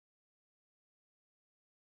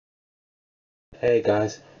Hey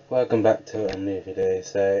guys, welcome back to a new video.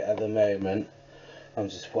 So at the moment I'm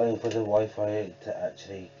just waiting for the Wi-Fi to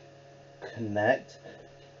actually connect.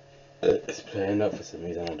 It's playing up for some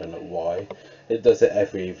reason, I don't know why. It does it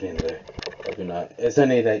every evening though, every night. It's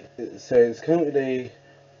only like, so it's currently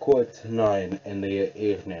 8:45 in the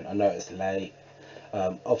evening. I know it's late.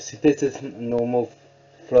 Obviously this isn't a normal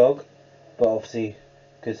vlog, but obviously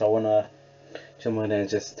because I want to come on and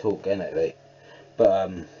just talk in it, like.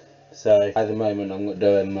 But so at the moment I'm not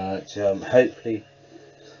doing much. Hopefully,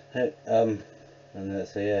 and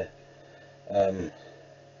so yeah, I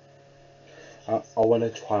want to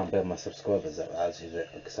try and build my subscribers up actually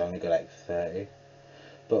because I only got like 30,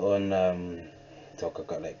 but on TikTok I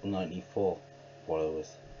got like 94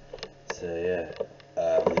 followers. So yeah,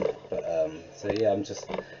 so yeah, I'm just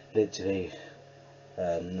literally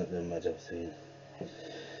not doing much obviously.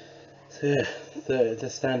 So yeah, the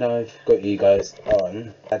stand I've got you guys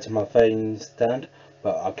on, that's my phone stand,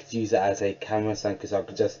 but I could use it as a camera stand because I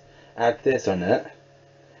could just add this on it,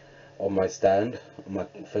 on my stand, on my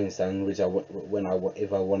phone stand, which if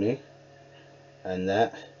I want to, and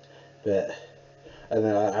that, but and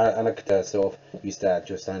then I could sort of use that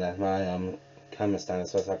actual stand as my camera stand,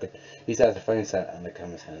 so I could use that as a phone stand and a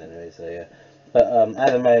camera stand anyway. So yeah, but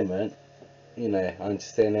at the moment, you know, I'm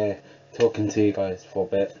just sitting here talking to you guys for a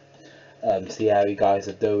bit. See how you guys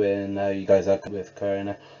are doing, how you guys are with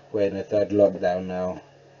Corona. We're in the third lockdown now,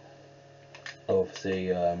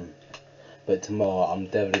 obviously, but tomorrow I'm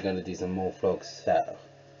definitely going to do some more vlogs that,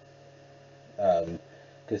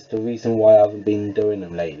 because the reason why I haven't been doing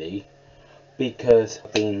them lately, because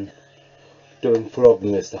I've been doing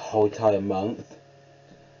vlogmas the whole entire month,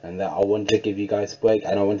 and that I wanted to give you guys a break,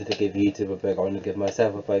 and I wanted to give YouTube a break, I wanted to give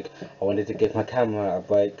myself a break, I wanted to give my camera a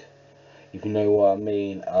break, if you know what I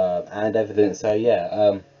mean, and everything. So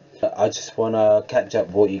yeah, I just want to catch up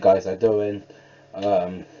what you guys are doing.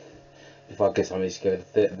 If I guess I'm just going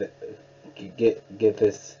to give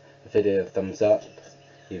this video a thumbs up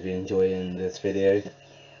if you're enjoying this video,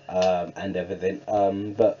 and everything.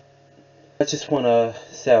 But I just want to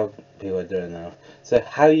see how people are doing now. So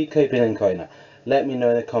how are you coping in Corona? Let me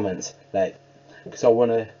know in the comments, like, because I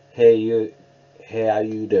want to hear how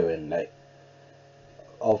you doing, like,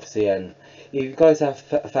 obviously. And if you guys have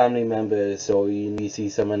family members or you see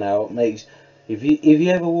someone out, if you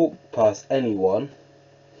ever walk past anyone,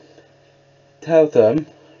 tell them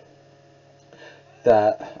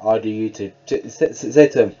that I do YouTube. Say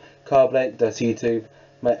to them, Carl Blake does YouTube.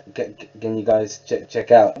 Can you guys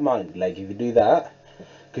check out mine? Like, if you do that,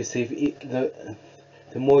 because if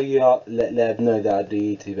the more you let them know that I do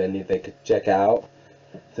YouTube, and if they could check out,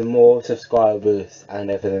 the more subscribers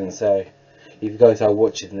and everything. So if you guys are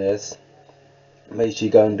watching this, make sure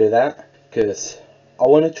you go and do that, because I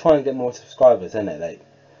want to try and get more subscribers, innit? Like,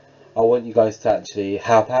 I want you guys to actually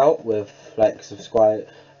help out with, like, subscribe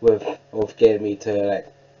with getting me to, like,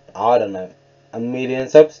 I don't know, 1,000,000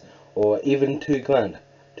 subs, or even 2 grand,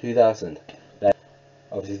 2,000. Like,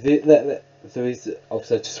 obviously obviously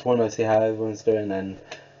I just want to see how everyone's doing, and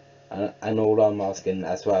all I'm asking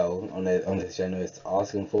as well on this channel is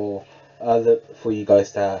asking for you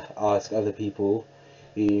guys to ask other people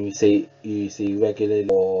you see regularly,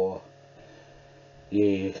 or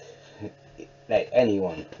you, like,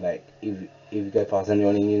 anyone, like if you go past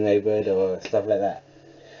anyone in your neighborhood or stuff like that.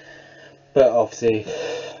 But obviously,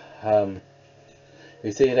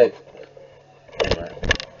 we see, like,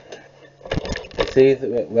 we see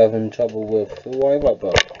that we're having trouble with the Wi-Fi,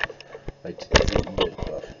 but like,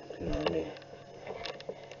 you know what I mean?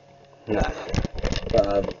 Nah,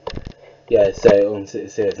 but yeah. So on a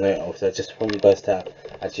serious note, also, I just want you guys to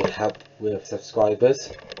actually help with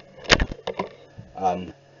subscribers.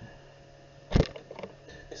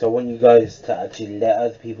 So I want you guys to actually let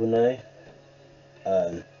other people know.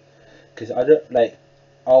 Because I don't, like,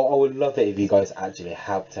 I would love it if you guys actually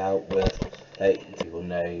helped out with, like, people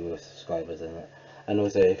know your subscribers and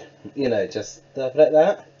also, you know, just stuff like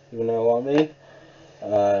that. You know what I mean?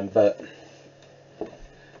 But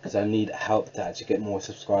because I need help to actually get more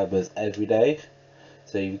subscribers every day.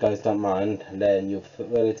 So if you guys don't mind, letting your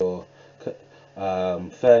relatives or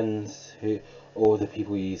friends, who, or the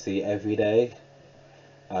people you see every day,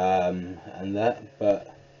 and that, but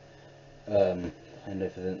and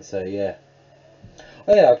everything. So yeah.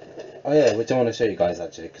 Oh yeah, which I want to show you guys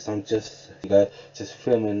actually, because I'm just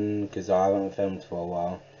filming, because I haven't filmed for a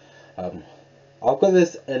while. I've got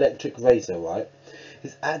this electric razor, right?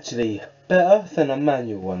 It's actually better than a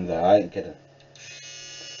manual one though, I ain't kidding.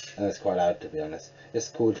 And it's quite loud, to be honest. It's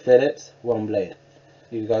called Philips One Blade.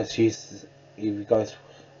 If you guys shave,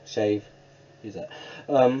 use it.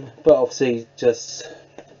 But obviously, just,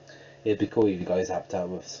 it'd be cool if you guys helped out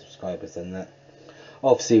with subscribers and that.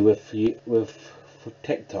 Obviously, with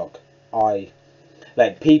TikTok, I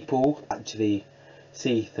like people actually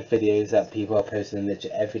see the videos that people are posting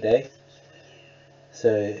literally every day.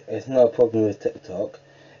 So it's not a problem with TikTok.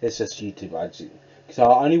 It's just YouTube actually. Because I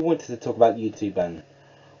only wanted to talk about YouTube and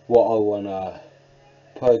what I wanna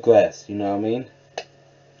progress. You know what I mean?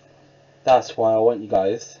 That's why I want you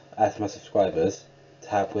guys, as my subscribers, to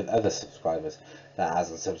help with other subscribers that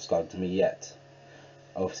hasn't subscribed to me yet.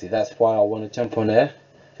 Obviously, that's why I want to jump on there.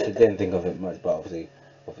 I didn't think of it much, but obviously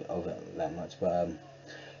of it that much. But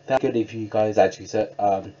that's good if you guys actually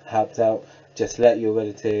helped out. Just let your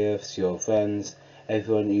relatives, your friends,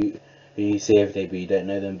 everyone who you see every day, but you don't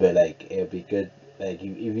know them. But like, it'll be good. Like,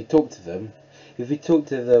 if you talk to them, if you talk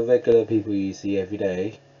to the regular people you see every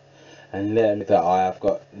day, and let them know that I have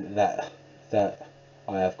got that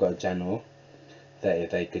I have got a channel that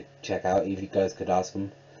if they could check out, if you guys could ask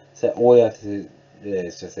them. So all you have to do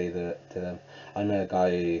is just say that to them. I know a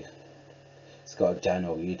guy who's got a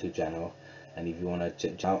channel, YouTube channel, and if you want to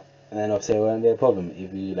check out, and then obviously it won't be a problem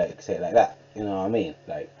if you like say it like that. You know what I mean?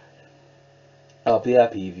 Like, I'll be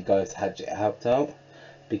happy if you guys had helped out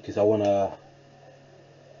because I wanna,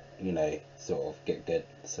 sort of get good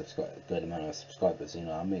amount of subscribers. You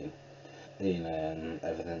know what I mean? And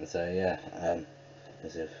everything. So yeah,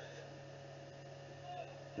 as if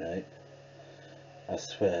no, I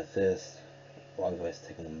swear this Wi-Fi's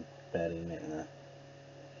taking a barely a minute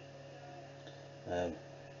now.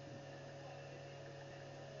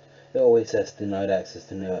 It always says denied access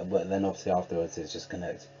to know it, but then obviously afterwards it's just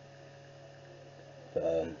connect.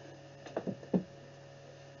 But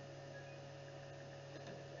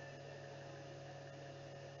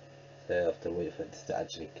so I have to wait for it to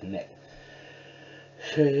actually connect.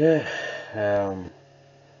 So yeah,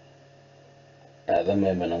 at the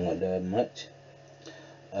moment I'm not doing much.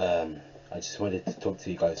 I just wanted to talk to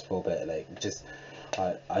you guys for a bit,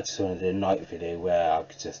 I just wanted a night video where I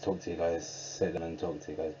could just talk to you guys, sit down and talk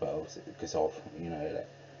to you guys, but obviously because of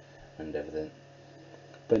and everything.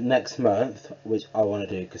 But next month, which I want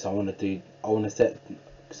to do, because I'm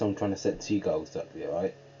trying to set 2 goals up here,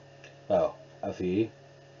 right? Well, a few.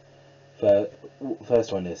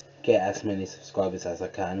 First one is get as many subscribers as I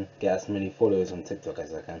can, get as many followers on TikTok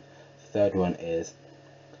as I can. Third one is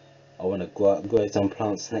I want to grow some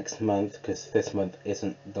plants next month, because this month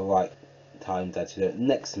isn't the right time to actually do it.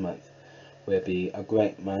 Next month will be a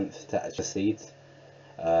great month to actually seeds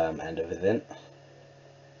and everything.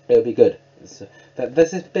 It'll be good.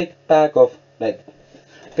 There's this big bag of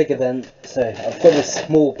bigger than, so I've got a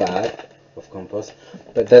small bag of compost,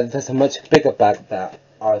 but then there's a much bigger bag that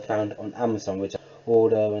I found on Amazon, which I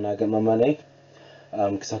order when I get my money,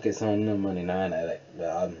 because I get some money now, and I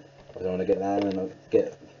don't want to get that, and I'll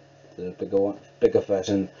get the bigger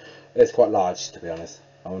version. It's quite large, to be honest.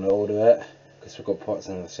 I want to order it because we've got pots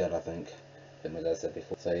in the shed, I think, that my dad said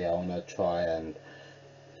before. So yeah, I want to try and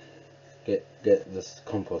get this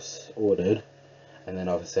compost ordered, and then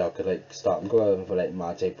obviously I could start growing for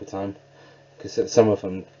March, April time, because some of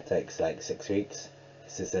them takes 6 weeks.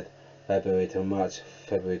 Because it said February till March,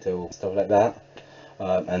 February till stuff like that,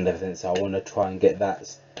 and everything. So I want to try and get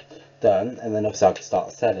that done, and then obviously I could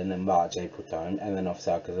start selling in March, April time, and then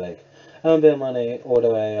obviously I could earn a bit of money,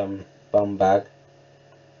 order a bum bag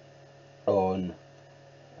on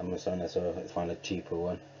Amazon as well. It's find a cheaper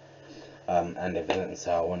one. And everything,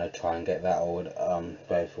 so I want to try and get that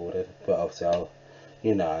both ordered, but obviously I'll,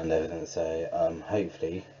 and everything, so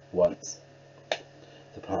hopefully once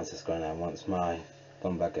the plants is grown and once my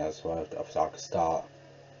bum bag has arrived, obviously I can start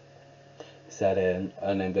selling,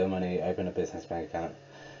 earning a bit of money, open a business bank account.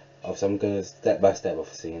 Obviously I'm going to step by step,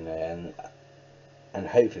 obviously, and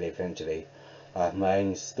hopefully eventually I have my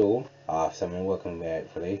own store, I have someone working with me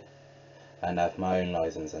hopefully, and I have my own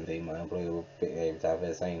license, and my employer will be able to have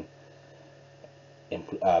his own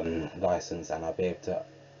license, and I'll be able to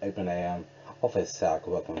open a office that I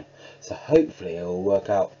can work on. So hopefully it will work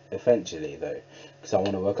out eventually though, because I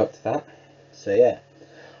want to work up to that. So yeah,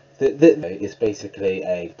 this is basically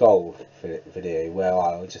a goal video where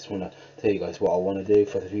I just want to tell you guys what I want to do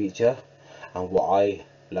for the future and what I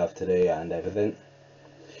love to do and everything.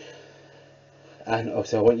 And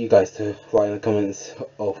also I want you guys to write in the comments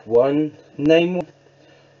of one name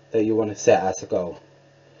that you want to set as a goal.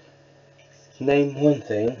 Name one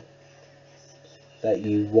thing that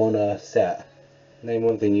you want to set. Name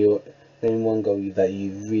one goal that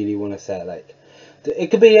you really want to set.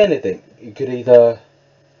 It could be anything. You could either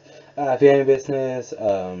have your own business,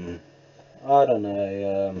 I don't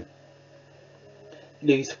know,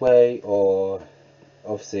 lose weight, or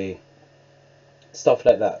obviously stuff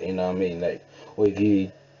like that, you know what I mean? Or if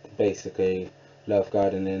you basically love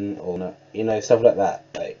gardening, or not, you know, stuff like that.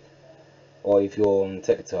 Like, or if you're on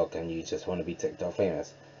TikTok and you just want to be TikTok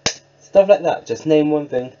famous, stuff like that. Just name one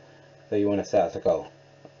thing that you want to set as a goal.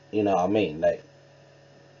 You know what I mean? Like,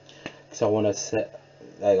 because I want to set,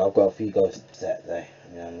 like, I've got a few goals to set there.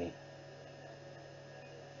 You know what I mean?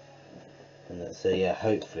 And so yeah,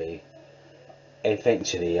 hopefully,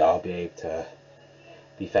 eventually, I'll be able to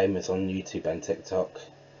be famous on YouTube and TikTok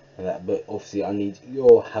and that. But obviously, I need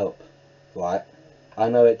your help, right? I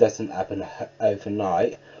know it doesn't happen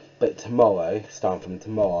overnight, but tomorrow, starting from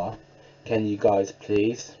tomorrow, can you guys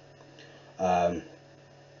please um,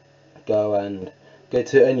 go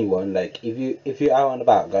to anyone, like if you're out and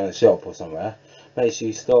about going to shop or somewhere, make sure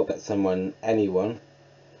you stop at anyone,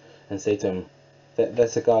 and say to them,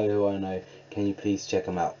 there's a guy who I know, can you please check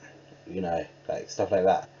him out, you know, like stuff like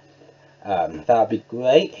that. That would be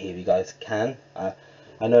great if you guys can. I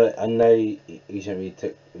know you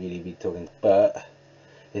shouldn't really be talking, but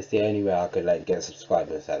it's the only way I could like get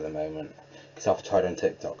subscribers at the moment. Because I've tried on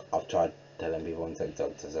TikTok, I've tried telling people on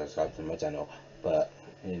TikTok to subscribe to my channel, but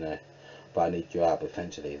you know, but I need your help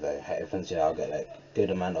eventually though. Eventually I'll get like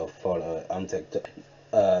good amount of follow on TikTok,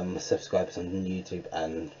 subscribers on YouTube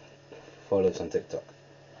and followers on TikTok.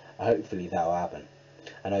 Hopefully that will happen,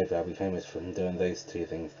 and hopefully I'll be famous from doing those two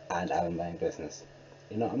things and having my own business.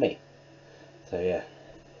 You know what I mean? So yeah.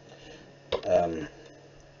 Um.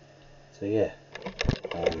 So yeah.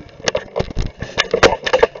 Um.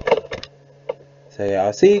 So yeah,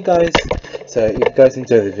 I'll see you guys. So if you guys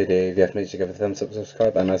enjoyed the video, if you have, make sure to give it a thumbs up,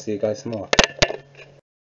 subscribe, and I'll see you guys tomorrow.